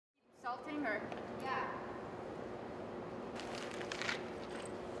working, or? Yeah.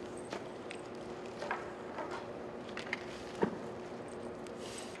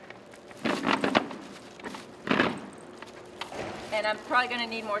 And I'm probably going to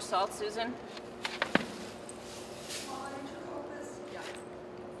need more salt, Susan.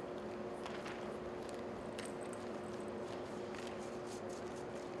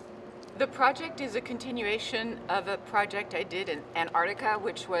 The project is a continuation of a project I did in Antarctica,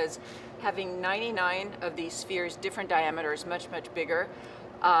 which was having 99 of these spheres, different diameters, much, much bigger,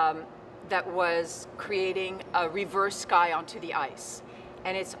 that was creating a reverse sky onto the ice.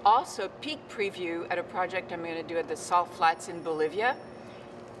 And it's also a peak preview at a project I'm going to do at the Salt Flats in Bolivia.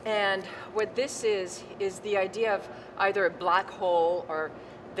 And what this is the idea of either a black hole or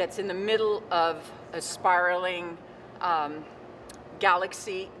that's in the middle of a spiraling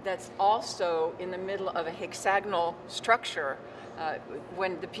galaxy that's also in the middle of a hexagonal structure.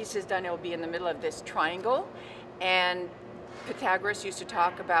 When the piece is done, it will be in the middle of this triangle. And Pythagoras used to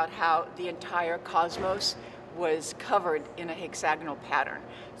talk about how the entire cosmos was covered in a hexagonal pattern.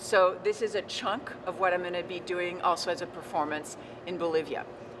 So this is a chunk of what I'm going to be doing also as a performance in Bolivia.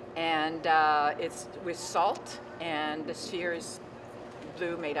 And it's with salt, and the sphere is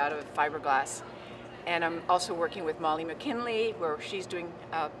blue made out of fiberglass. And I'm also working with Mollie McKinley, where she's doing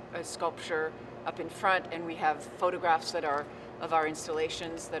a sculpture up in front, and we have photographs that are of our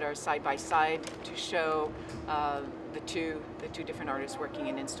installations that are side by side to show the two different artists working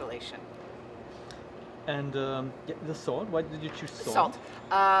in installation. And the salt, why did you choose salt?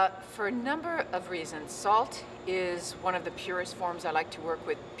 Salt. For a number of reasons. Salt is one of the purest forms. I like to work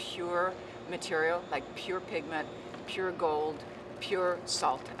with pure material, like pure pigment, pure gold, pure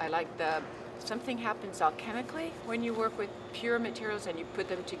salt. I like something happens alchemically when you work with pure materials and you put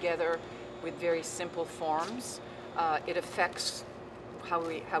them together with very simple forms. It affects how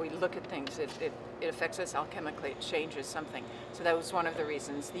we look at things. It affects us alchemically. It changes something. So that was one of the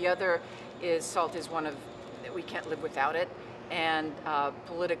reasons. The other is salt is we can't live without it. And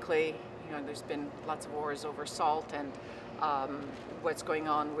politically, there's been lots of wars over salt and what's going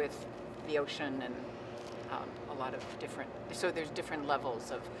on with the ocean and a lot of different, so there's different levels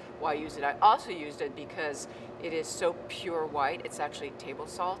of why I use it. I also used it because it is so pure white. It's actually table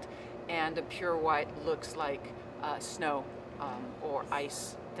salt, and the pure white looks like snow or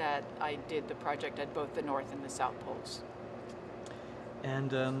ice that I did the project at both the North and the South Poles.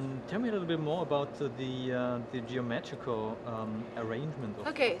 And tell me a little bit more about the geometrical arrangement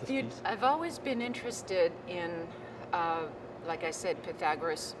of this piece. I've always been interested in, like I said,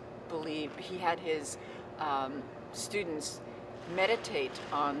 Pythagoras believed, he had his students meditate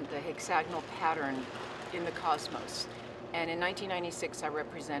on the hexagonal pattern in the cosmos. And in 1996, I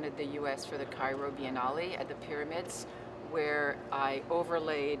represented the US for the Cairo Biennale at the Pyramids, where I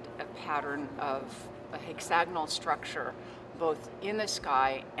overlaid a pattern of a hexagonal structure both in the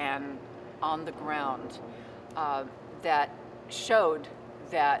sky and on the ground that showed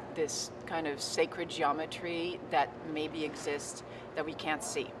that this kind of sacred geometry that maybe exists that we can't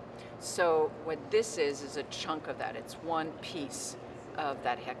see. So what this is a chunk of that. It's one piece of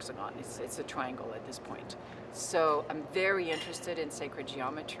that hexagon. It's a triangle at this point. So I'm very interested in sacred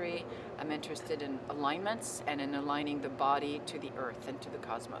geometry. I'm interested in alignments and in aligning the body to the earth and to the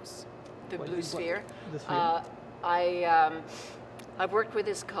cosmos. The blue sphere. The sphere? I've worked with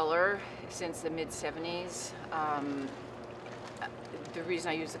this color since the mid-70s. The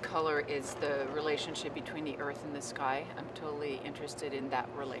reason I use the color is the relationship between the earth and the sky. I'm totally interested in that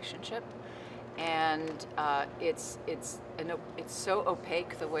relationship. And it's so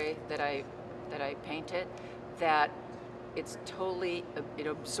opaque the way that I paint it that it's totally, it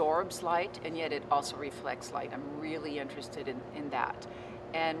absorbs light and yet it also reflects light. I'm really interested in that.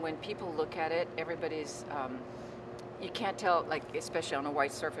 And when people look at it, everybody's, you can't tell, like especially on a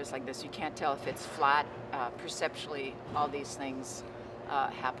white surface like this, you can't tell if it's flat. Perceptually, all these things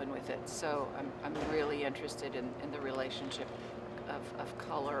happen with it. So I'm really interested in the relationship of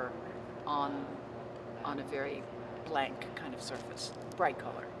color on a very blank kind of surface, bright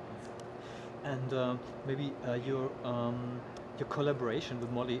color. And maybe your collaboration with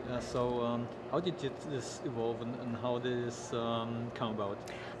Mollie. How did this evolve, and how did this come about?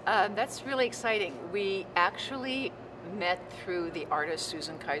 That's really exciting. We actually met through the artist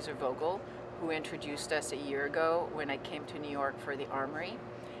Susan Kaiser-Vogel, who introduced us a year ago when I came to New York for the Armory.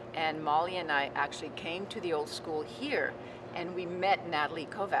 And Mollie and I actually came to the old school here, and we met Natalie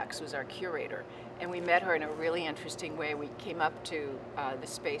Kovacs, who's our curator. And we met her in a really interesting way. We came up to the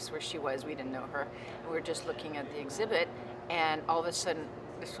space where she was. We didn't know her. And we were just looking at the exhibit, and all of a sudden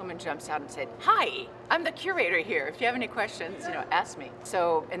this woman jumps out and said, "Hi, I'm the curator here. If you have any questions, ask me."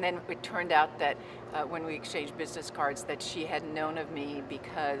 So, and then it turned out that when we exchanged business cards, that she had known of me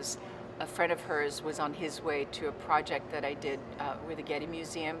because a friend of hers was on his way to a project that I did with the Getty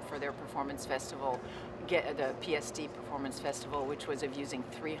Museum for their performance festival, the PSD Performance Festival, which was of using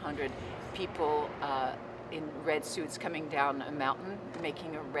 300 people in red suits coming down a mountain,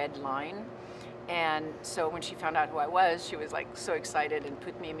 making a red line. And so when she found out who I was, she was like so excited and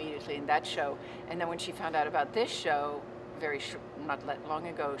put me immediately in that show. And then when she found out about this show, not long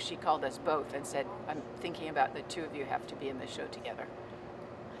ago, she called us both and said, "I'm thinking about the two of you have to be in the show together."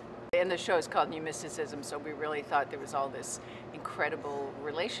 And the show is called New Mysticism, so we really thought there was all this incredible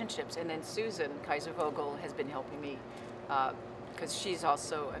relationships. And then Susan Kaiser-Vogel has been helping me because she's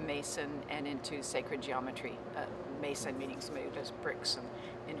also a Mason and into sacred geometry. Mason meaning somebody who does bricks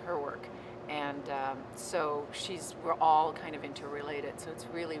in her work. And so we're all kind of interrelated. So it's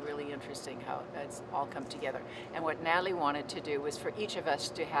really, really interesting how it's all come together. And what Natalie wanted to do was for each of us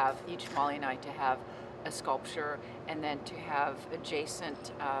to have, Mollie and I, to have a sculpture and then to have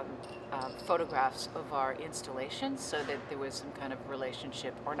adjacent photographs of our installations so that there was some kind of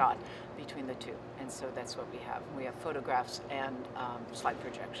relationship or not between the two. And so that's what we have. We have photographs and slide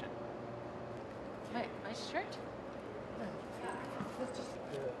projection. Nice shirt.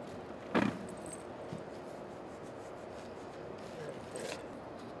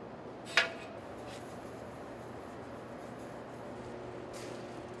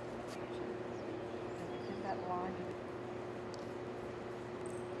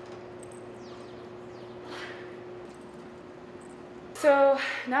 So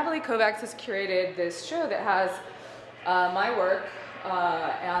Natalie Kovacs has curated this show that has my work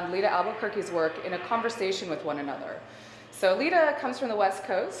and Lita Albuquerque's work in a conversation with one another. So Lita comes from the West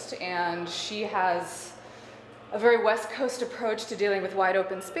Coast, and she has a very West Coast approach to dealing with wide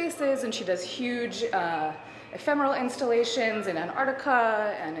open spaces, and she does huge ephemeral installations in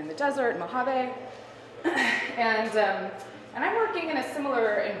Antarctica and in the desert, Mojave. And I'm working in a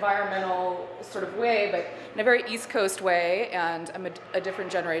similar environmental sort of way, but in a very East Coast way, and I'm a different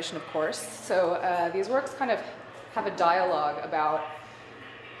generation, of course. So these works kind of have a dialogue about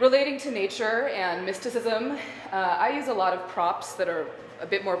relating to nature and mysticism. I use a lot of props that are a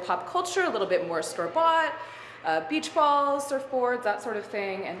bit more pop culture, a little bit more store-bought, beach balls, surfboards, that sort of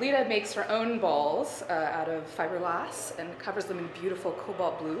thing. And Lita makes her own balls out of fiberglass and covers them in beautiful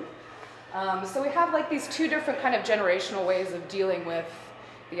cobalt blue. So we have like these two different kind of generational ways of dealing with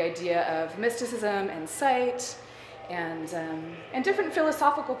the idea of mysticism and sight, and different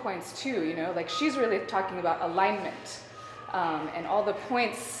philosophical points too, like she's really talking about alignment, and all the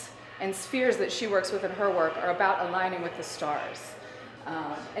points and spheres that she works with in her work are about aligning with the stars.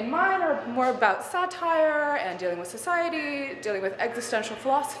 And mine are more about satire and dealing with society, dealing with existential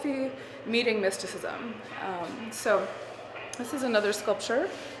philosophy, meeting mysticism. So this is another sculpture.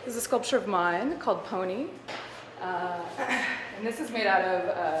 This is a sculpture of mine called Pony. And this is made out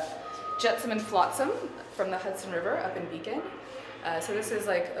of jetsam and flotsam from the Hudson River up in Beacon. So this is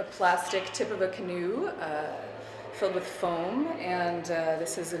like a plastic tip of a canoe filled with foam, and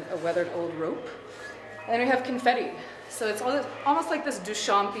this is a weathered old rope. And then we have confetti. So it's almost like this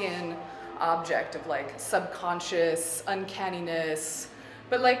Duchampian object of like subconscious, uncanniness,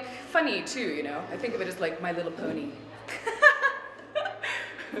 but like funny too, I think of it as like My Little Pony.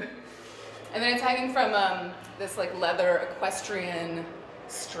 And then it's hanging from this like leather equestrian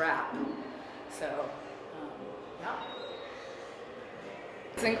strap. So, yeah.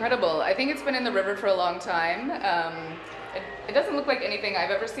 It's incredible. I think it's been in the river for a long time. It doesn't look like anything I've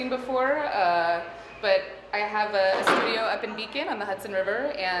ever seen before, but I have a studio up in Beacon on the Hudson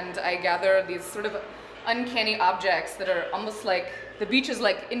River, and I gather these sort of uncanny objects that are almost like, the beach is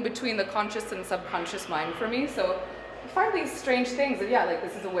like in between the conscious and subconscious mind for me. So I find these strange things, and yeah, like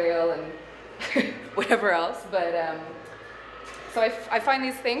this is a whale and whatever else, but so I find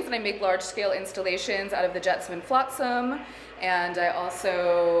these things and I make large-scale installations out of the jetsam and flotsam, and I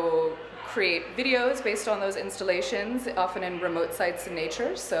also create videos based on those installations, often in remote sites in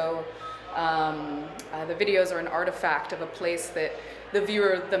nature. So the videos are an artifact of a place that the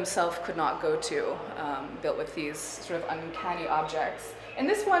viewer themselves could not go to, built with these sort of uncanny objects. And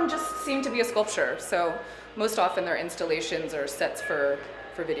this one just seemed to be a sculpture, so most often their installations are sets for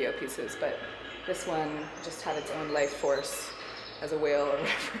video pieces, but this one just had its own life force as a whale or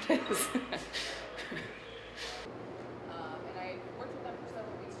whatever it is. And I worked with them for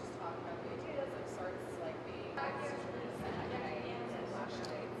several weeks just talking about the ideas of sorts like the